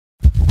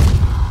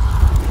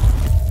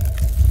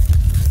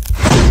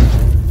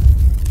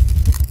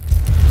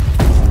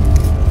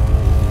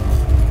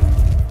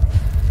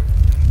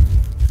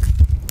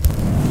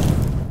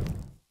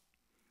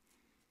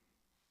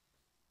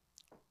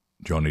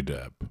Johnny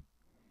Depp,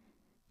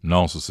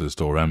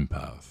 Narcissist or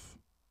Empath,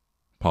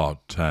 Part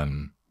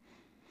 10.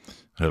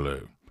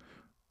 Hello,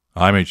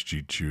 I'm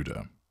H.G.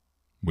 Tudor.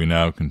 We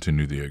now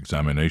continue the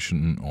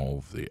examination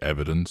of the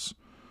evidence,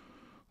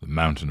 the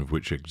mountain of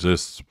which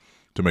exists,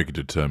 to make a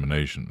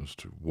determination as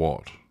to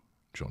what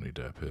Johnny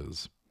Depp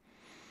is.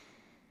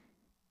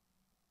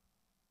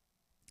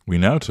 We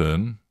now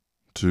turn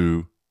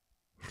to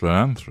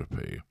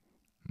philanthropy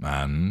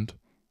and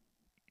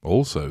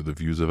also the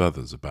views of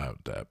others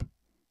about Depp.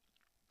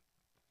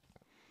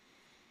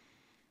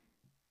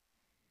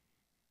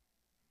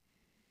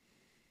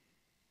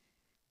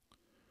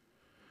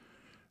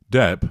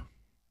 Depp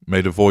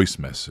made a voice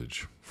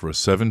message for a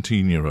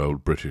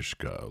 17-year-old British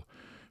girl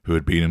who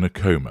had been in a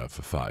coma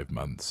for 5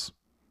 months.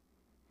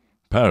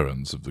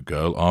 Parents of the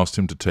girl asked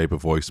him to tape a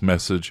voice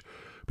message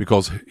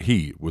because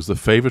he was the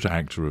favourite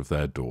actor of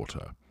their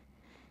daughter,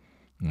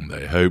 and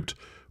they hoped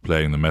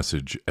playing the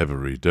message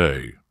every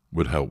day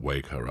would help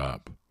wake her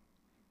up.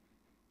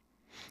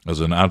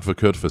 As an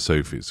advocate for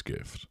Sophie's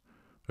Gift,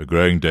 a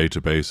growing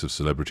database of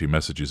celebrity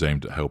messages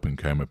aimed at helping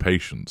coma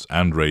patients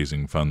and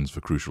raising funds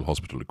for crucial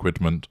hospital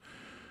equipment,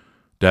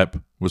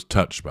 Depp was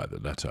touched by the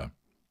letter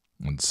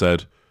and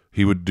said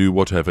he would do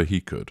whatever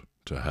he could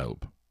to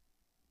help.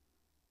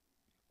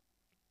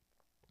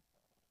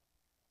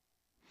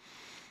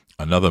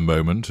 Another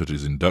moment at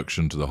his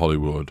induction to the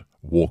Hollywood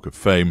Walk of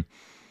Fame,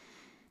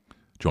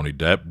 Johnny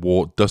Depp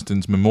wore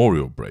Dustin's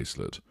memorial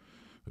bracelet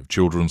of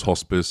Children's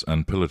Hospice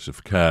and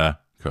Palliative Care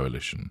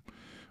Coalition,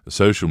 a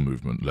social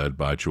movement led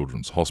by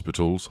children's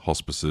hospitals,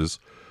 hospices,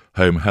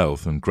 home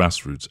health and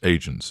grassroots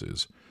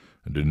agencies,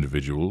 and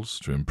individuals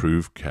to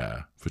improve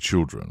care for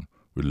children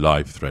with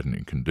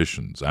life-threatening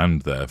conditions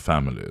and their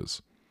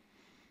families.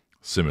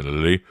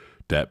 Similarly,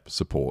 Depp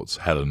supports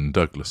Helen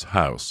Douglas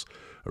House,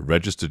 a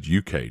registered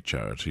UK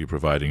charity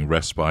providing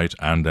respite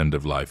and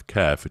end-of-life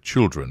care for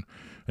children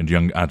and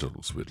young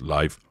adults with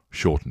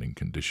life-shortening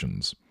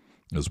conditions,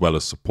 as well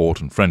as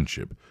support and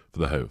friendship for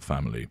the whole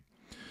family.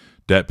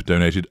 Depp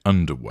donated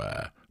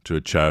underwear to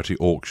a charity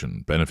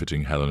auction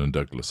benefiting Helen and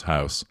Douglas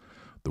House.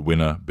 The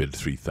winner bid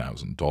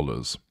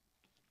 $3,000.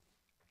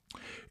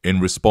 In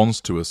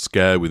response to a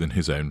scare within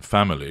his own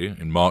family,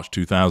 in March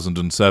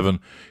 2007,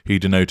 he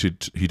donated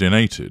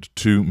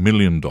 $2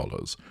 million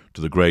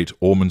to the Great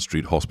Ormond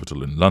Street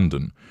Hospital in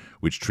London,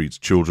 which treats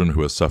children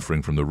who are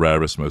suffering from the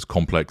rarest, most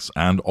complex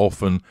and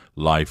often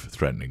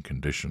life-threatening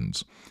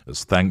conditions,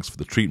 as thanks for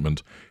the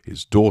treatment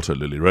his daughter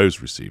Lily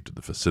Rose received at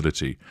the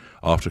facility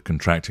after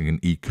contracting an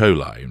E.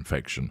 coli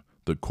infection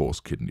that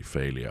caused kidney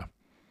failure.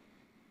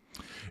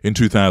 In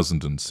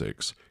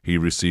 2006, he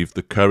received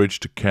the Courage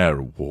to Care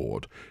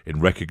Award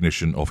in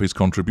recognition of his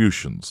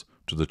contributions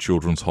to the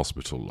Children's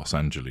Hospital Los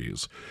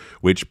Angeles,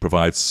 which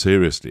provides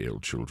seriously ill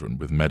children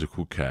with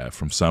medical care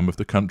from some of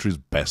the country's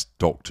best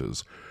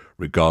doctors,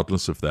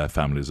 regardless of their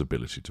family's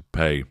ability to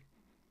pay.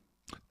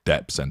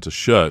 Depp sent a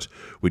shirt,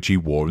 which he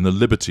wore in the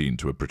Libertine,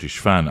 to a British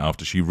fan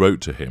after she wrote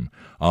to him,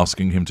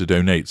 asking him to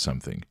donate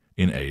something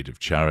in aid of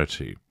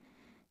charity.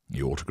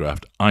 He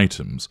autographed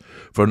items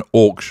for an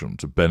auction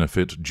to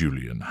benefit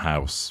Julian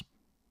House.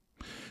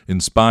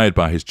 Inspired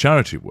by his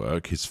charity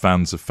work, his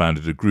fans have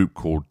founded a group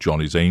called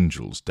Johnny's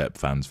Angels, Depp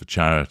Fans for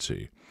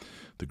Charity.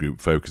 The group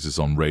focuses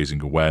on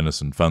raising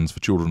awareness and funds for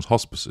children's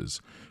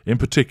hospices, in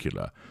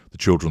particular the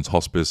Children's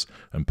Hospice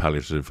and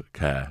Palliative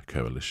Care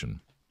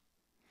Coalition.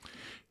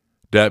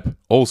 Depp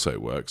also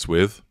works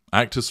with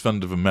Actors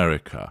Fund of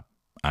America,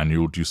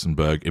 Annual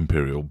Duesenberg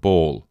Imperial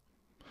Ball,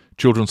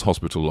 Children's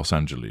Hospital Los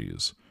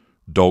Angeles,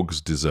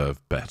 Dogs Deserve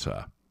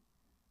Better.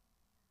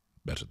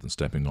 Better than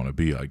stepping on a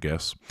bee, I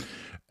guess.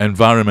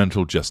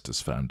 Environmental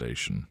Justice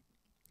Foundation,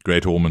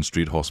 Great Ormond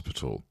Street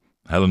Hospital,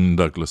 Helen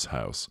Douglas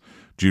House,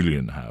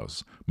 Julian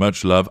House,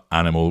 Much Love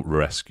Animal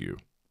Rescue,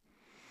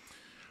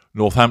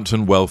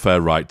 Northampton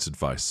Welfare Rights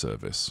Advice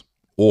Service,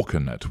 Orca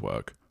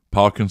Network,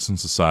 Parkinson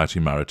Society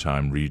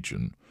Maritime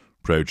Region,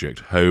 Project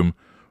Home,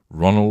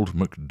 Ronald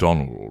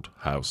McDonald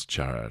House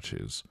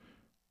Charities,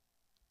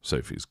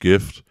 Sophie's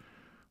Gift,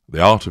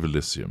 The Art of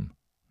Elysium,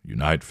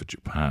 Unite for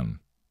Japan,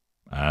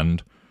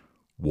 and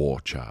War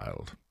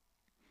Child.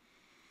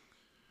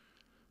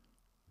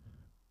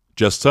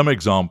 Just some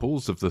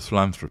examples of the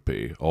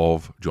philanthropy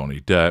of Johnny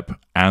Depp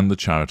and the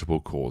charitable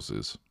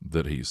causes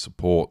that he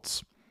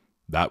supports.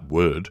 That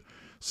would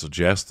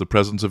suggest the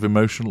presence of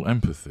emotional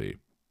empathy,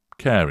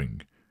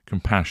 caring,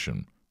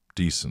 compassion,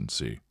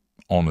 decency,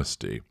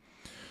 honesty.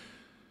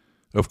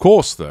 Of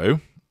course,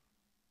 though,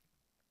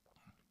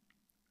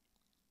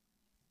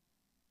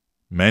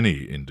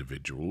 many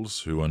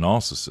individuals who are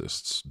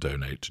narcissists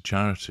donate to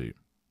charity,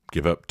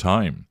 give up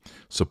time,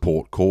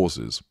 support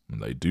causes, and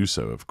they do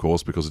so, of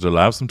course, because it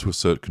allows them to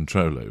assert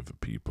control over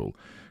people.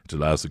 It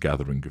allows the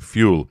gathering of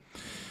fuel.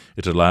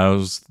 It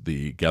allows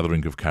the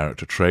gathering of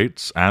character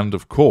traits and,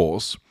 of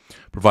course,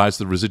 provides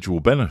the residual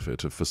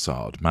benefit of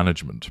facade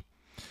management.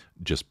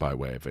 Just by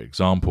way of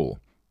example,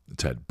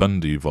 Ted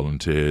Bundy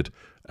volunteered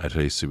at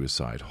a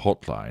suicide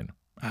hotline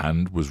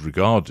and was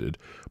regarded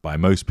by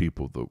most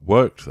people that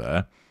worked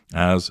there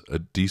as a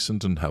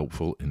decent and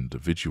helpful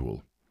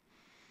individual.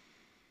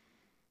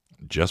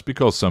 Just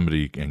because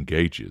somebody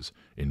engages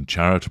in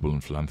charitable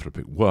and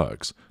philanthropic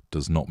works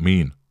does not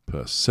mean,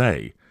 per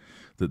se,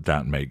 that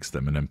that makes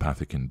them an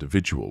empathic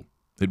individual.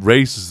 It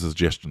raises the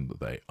suggestion that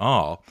they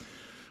are,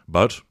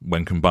 but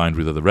when combined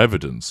with other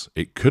evidence,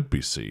 it could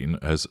be seen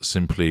as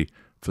simply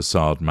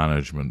facade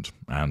management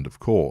and, of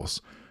course,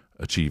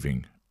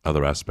 achieving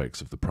other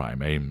aspects of the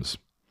prime aims.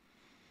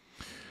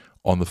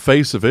 On the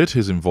face of it,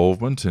 his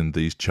involvement in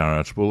these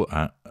charitable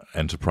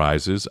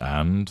enterprises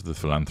and the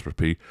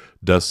philanthropy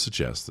does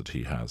suggest that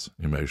he has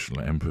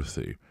emotional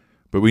empathy.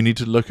 But we need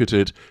to look at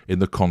it in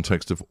the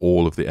context of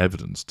all of the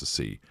evidence to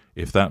see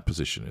if that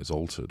position is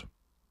altered.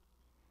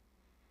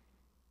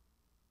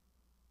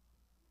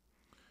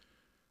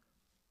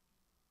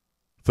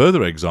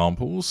 Further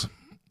examples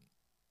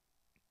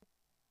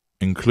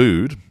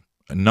include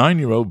a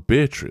 9-year-old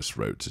Beatrice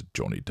wrote to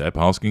Johnny Depp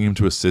asking him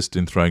to assist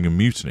in throwing a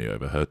mutiny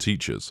over her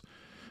teachers.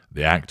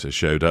 The actor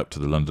showed up to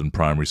the London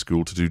primary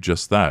school to do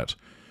just that,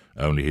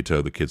 only he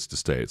told the kids to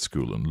stay at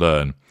school and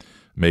learn.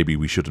 Maybe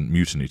we shouldn't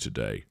mutiny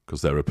today,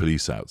 because there are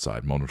police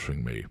outside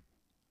monitoring me.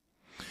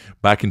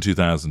 Back in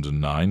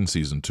 2009,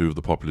 Season 2 of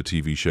the popular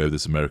TV show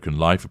This American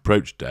Life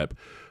approached Depp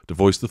to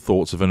voice the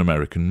thoughts of an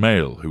American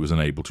male who was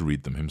unable to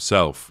read them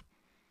himself.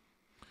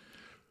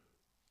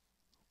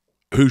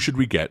 Who should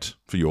we get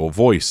for your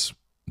voice?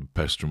 The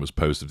question was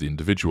posed of the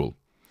individual.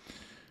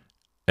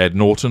 Ed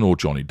Norton or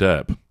Johnny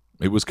Depp?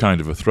 It was kind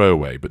of a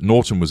throwaway, but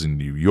Norton was in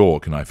New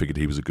York and I figured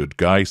he was a good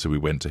guy, so we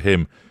went to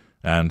him,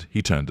 and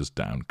he turned us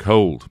down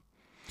cold.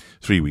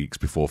 3 weeks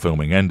before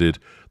filming ended,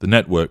 the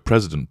network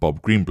president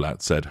Bob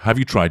Greenblatt said, "Have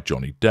you tried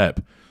Johnny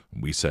Depp?"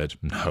 And we said,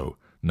 No,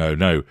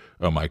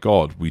 oh my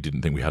God, we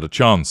didn't think we had a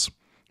chance.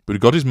 But we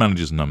got his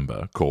manager's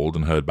number, called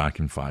and heard back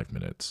in 5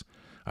 minutes.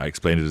 I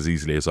explained it as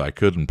easily as I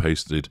could and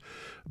pasted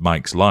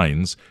Mike's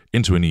lines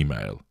into an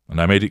email,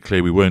 and I made it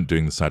clear we weren't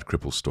doing the sad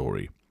cripple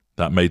story.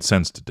 That made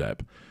sense to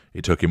Depp.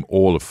 It took him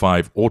all of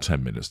 5 or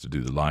 10 minutes to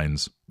do the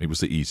lines. It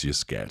was the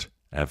easiest get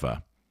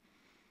ever.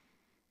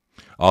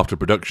 After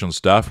production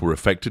staff were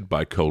affected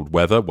by cold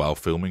weather while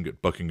filming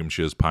at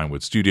Buckinghamshire's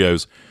Pinewood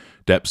Studios,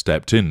 Depp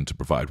stepped in to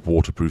provide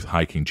waterproof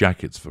hiking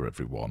jackets for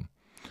everyone.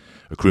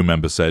 A crew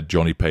member said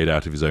Johnny paid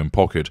out of his own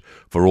pocket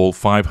for all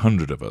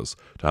 500 of us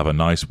to have a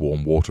nice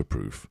warm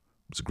waterproof.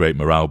 It's a great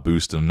morale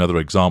boost and another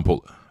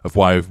example of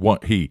why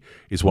he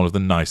is one of the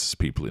nicest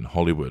people in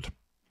Hollywood.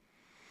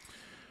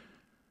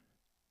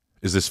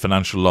 Is this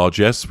financial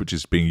largesse which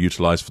is being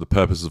utilised for the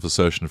purpose of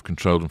assertion of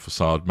control and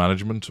facade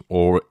management,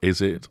 or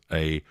is it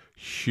a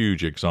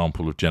huge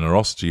example of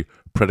generosity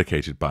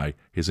predicated by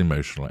his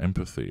emotional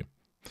empathy?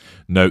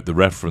 Note the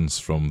reference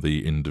from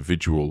the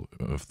individual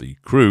of the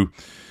crew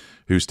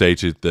who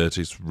stated that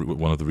it's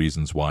one of the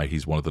reasons why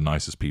he's one of the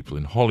nicest people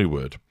in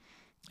Hollywood.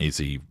 Is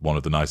he one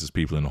of the nicest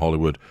people in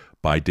Hollywood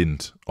by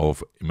dint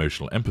of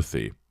emotional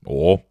empathy,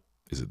 or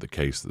is it the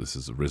case that this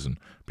has arisen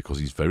because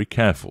he's very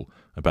careful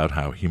about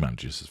how he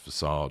manages his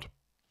facade?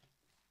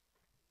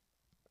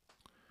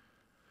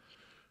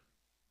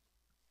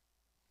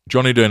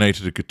 Johnny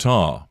donated a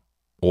guitar,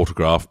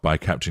 autographed by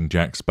Captain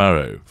Jack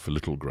Sparrow, for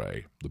Little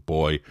Grey. The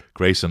boy,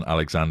 Grayson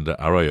Alexander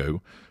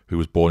Arroyo, who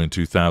was born in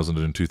 2000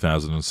 and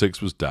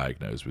 2006, was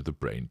diagnosed with a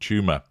brain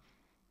tumour.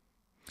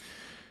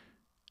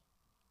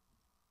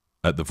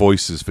 At the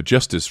Voices for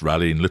Justice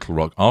rally in Little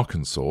Rock,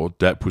 Arkansas,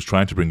 Depp was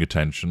trying to bring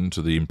attention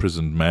to the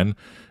imprisoned men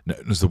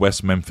known as the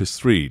West Memphis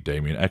Three,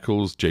 Damien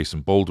Eccles, Jason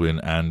Baldwin,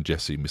 and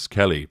Jesse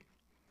Misskelley.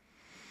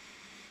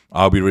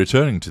 I'll be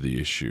returning to the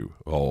issue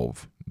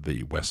of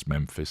the West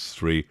Memphis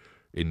Three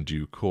in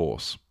due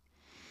course.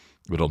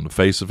 But on the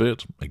face of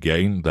it,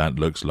 again, that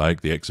looks like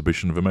the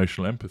exhibition of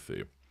emotional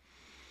empathy.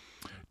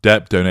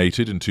 Depp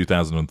donated in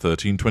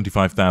 2013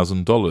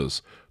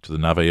 $25,000 to the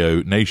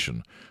Navajo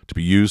Nation to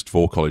be used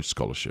for college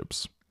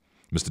scholarships.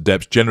 Mr.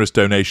 Depp's generous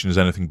donation is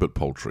anything but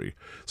paltry,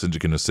 since it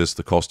can assist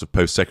the cost of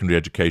post-secondary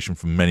education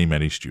for many,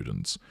 many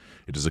students.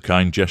 It is a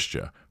kind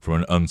gesture from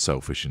an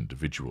unselfish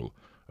individual,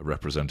 a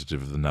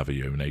representative of the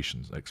Navajo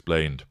Nation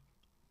explained.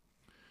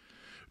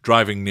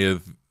 Driving near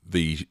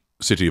the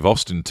city of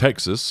Austin,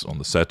 Texas, on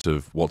the set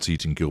of What's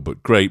Eating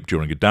Gilbert Grape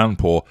during a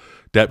downpour,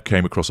 Depp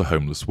came across a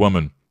homeless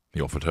woman. He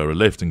offered her a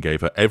lift and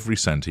gave her every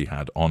cent he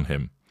had on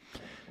him.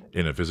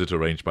 In a visit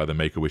arranged by the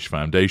Make-A-Wish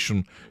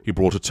Foundation, he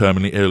brought a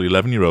terminally ill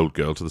 11-year-old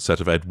girl to the set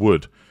of Ed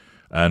Wood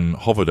and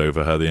hovered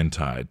over her the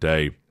entire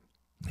day.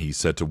 He's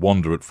said to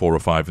wander at 4 or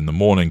 5 in the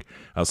morning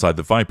outside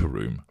the Viper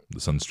Room, the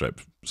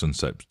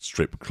Sunset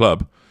Strip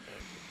club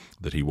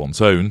that he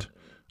once owned,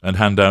 and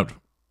hand out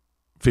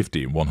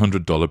 $50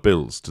 and $100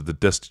 bills to the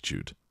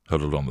destitute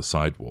huddled on the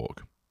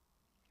sidewalk.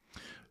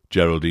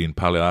 Geraldine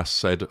Palace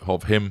said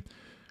of him,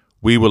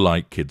 "We were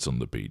like kids on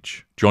the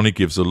beach. Johnny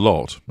gives a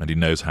lot, and he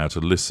knows how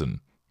to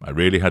listen. I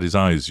really had his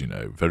eyes, you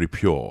know, very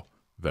pure,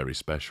 very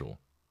special."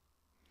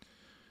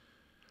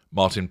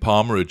 Martin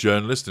Palmer, a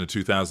journalist, in a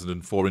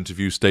 2004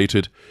 interview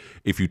stated,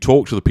 "If you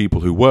talk to the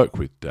people who work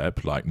with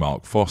Depp, like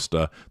Mark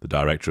Foster, the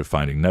director of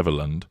Finding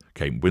Neverland,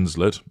 Kate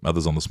Winslet,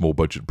 others on the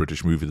small-budget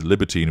British movie The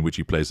Libertine, in which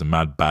he plays a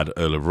mad, bad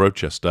Earl of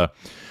Rochester,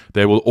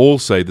 they will all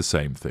say the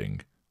same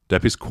thing.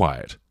 Depp is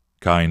quiet,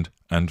 kind,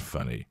 and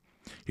funny.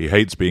 He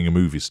hates being a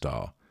movie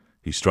star.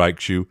 He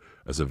strikes you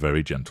as a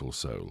very gentle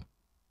soul."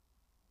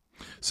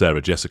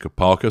 Sarah Jessica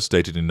Parker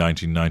stated in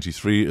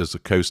 1993 as a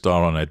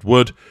co-star on Ed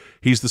Wood,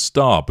 "He's the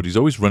star, but he's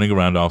always running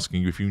around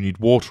asking you if you need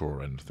water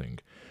or anything.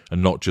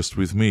 And not just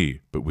with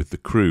me, but with the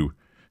crew.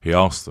 He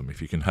asks them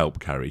if he can help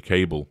carry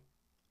cable."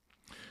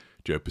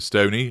 Joe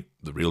Pistone,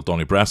 the real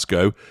Donnie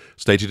Brasco,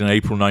 stated in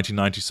April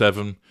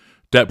 1997,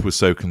 "Depp was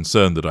so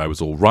concerned that I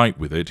was all right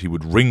with it, he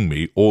would ring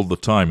me all the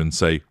time and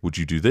say, 'Would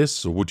you do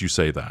this or would you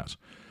say that?'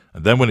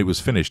 And then when it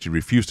was finished, he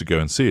refused to go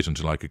and see it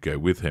until I could go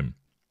with him.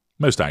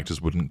 Most actors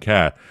wouldn't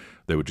care.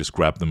 They would just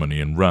grab the money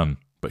and run.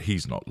 But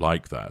he's not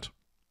like that."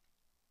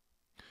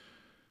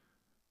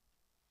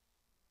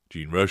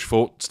 Jean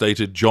Rochefort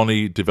stated,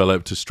 "Johnny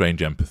developed a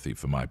strange empathy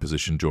for my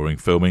position during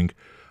filming.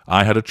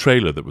 I had a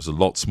trailer that was a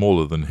lot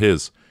smaller than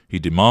his. He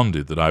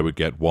demanded that I would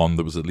get one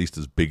that was at least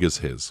as big as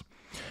his.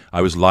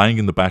 I was lying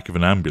in the back of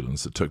an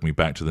ambulance that took me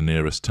back to the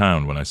nearest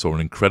town when I saw an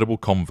incredible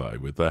convoy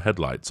with their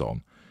headlights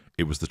on.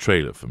 It was the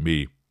trailer for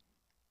me."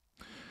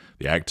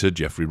 The actor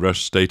Geoffrey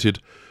Rush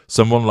stated,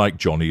 "Someone like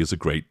Johnny is a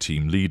great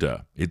team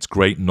leader. It's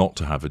great not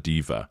to have a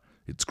diva.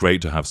 It's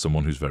great to have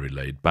someone who's very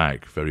laid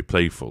back, very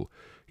playful.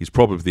 He's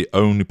probably the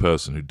only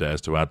person who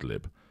dares to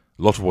ad-lib.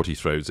 A lot of what he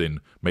throws in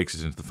makes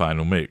it into the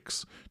final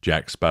mix.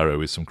 Jack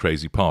Sparrow is some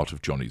crazy part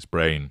of Johnny's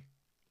brain."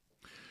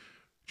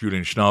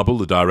 Julian Schnabel,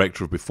 the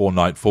director of Before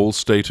Night Falls,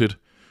 stated,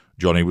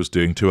 "Johnny was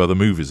doing 2 other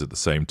movies at the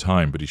same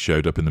time, but he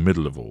showed up in the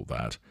middle of all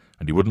that,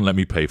 and he wouldn't let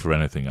me pay for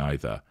anything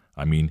either.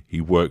 I mean, he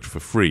worked for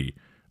free,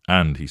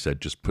 and he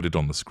said just put it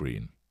on the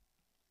screen."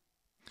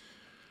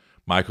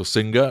 Michael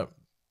Singer,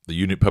 the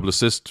unit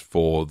publicist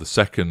for the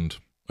second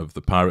of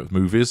the pirate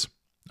movies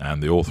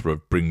and the author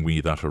of Bring Me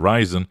That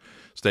Horizon,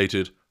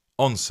 stated,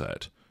 "On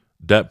set,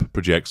 Depp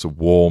projects a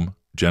warm,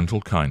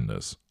 gentle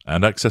kindness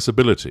and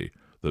accessibility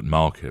that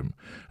mark him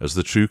as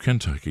the true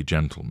Kentucky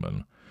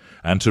gentleman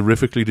and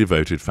terrifically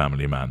devoted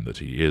family man that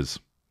he is.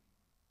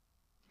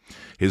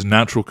 His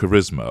natural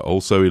charisma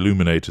also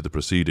illuminated the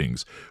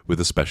proceedings with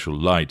a special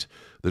light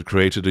that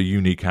created a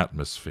unique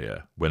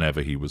atmosphere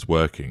whenever he was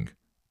working.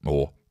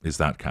 Or is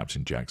that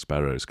Captain Jack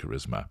Sparrow's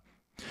charisma?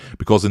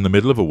 Because in the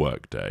middle of a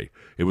workday,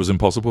 it was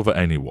impossible for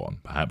anyone,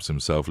 perhaps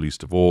himself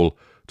least of all,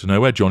 to know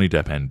where Johnny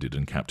Depp ended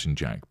and Captain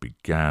Jack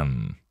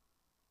began.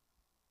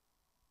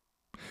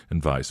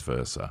 And vice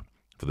versa.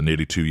 For the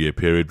nearly 2-year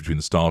period between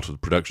the start of the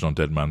production on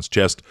Dead Man's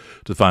Chest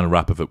to the final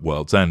wrap-up at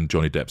World's End,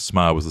 Johnny Depp's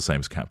smile was the same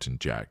as Captain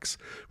Jack's,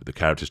 with the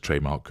character's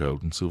trademark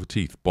gold and silver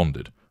teeth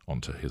bonded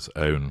onto his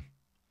own.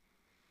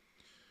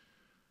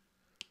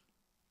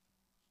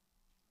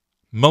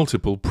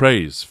 Multiple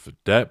praise for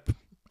Depp,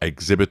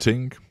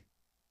 exhibiting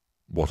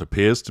what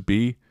appears to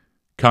be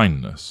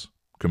kindness,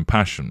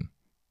 compassion,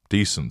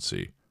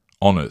 decency,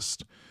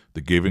 honest,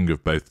 the giving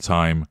of both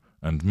time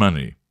and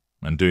money,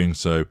 and doing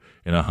so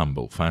in a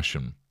humble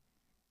fashion.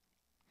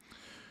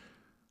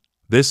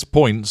 This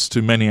points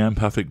to many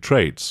empathic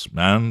traits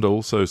and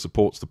also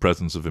supports the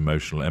presence of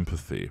emotional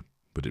empathy,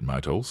 but it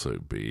might also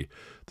be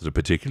that a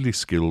particularly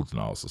skilled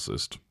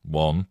narcissist,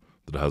 one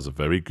that has a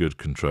very good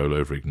control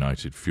over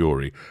ignited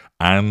fury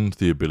and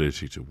the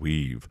ability to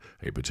weave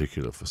a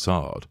particular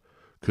facade,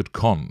 could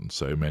con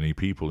so many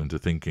people into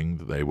thinking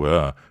that they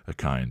were a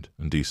kind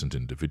and decent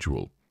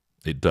individual.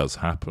 It does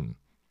happen.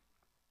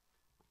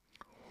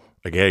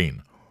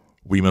 Again,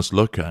 we must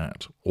look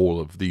at all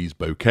of these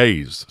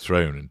bouquets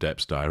thrown in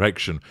Depp's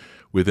direction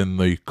within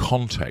the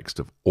context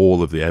of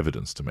all of the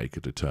evidence to make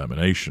a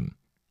determination.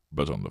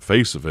 But on the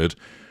face of it,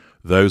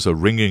 those are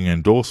ringing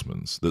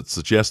endorsements that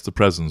suggest the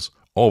presence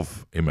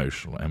of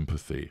emotional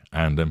empathy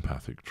and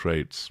empathic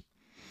traits.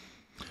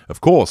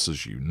 Of course,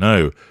 as you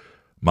know,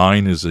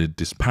 mine is a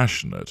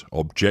dispassionate,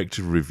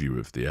 objective review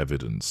of the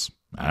evidence,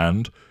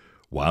 and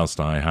whilst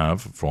I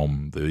have,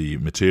 from the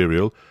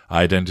material,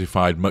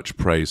 identified much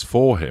praise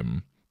for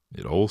him,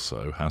 it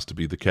also has to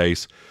be the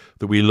case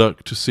that we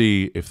look to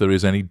see if there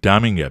is any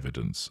damning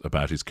evidence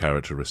about his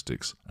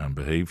characteristics and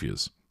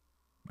behaviours.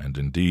 And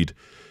indeed,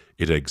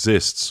 it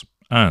exists,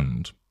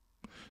 and,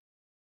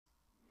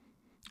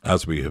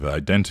 as we have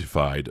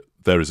identified,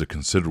 there is a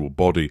considerable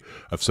body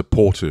of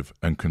supportive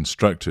and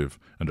constructive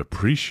and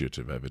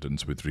appreciative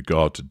evidence with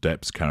regard to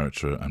Depp's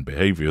character and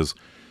behaviours,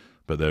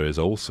 but there is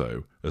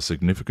also a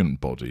significant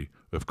body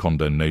of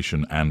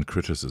condemnation and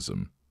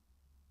criticism.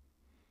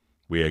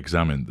 We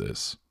examined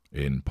this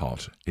in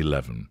Part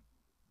 11.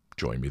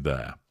 Join me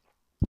there.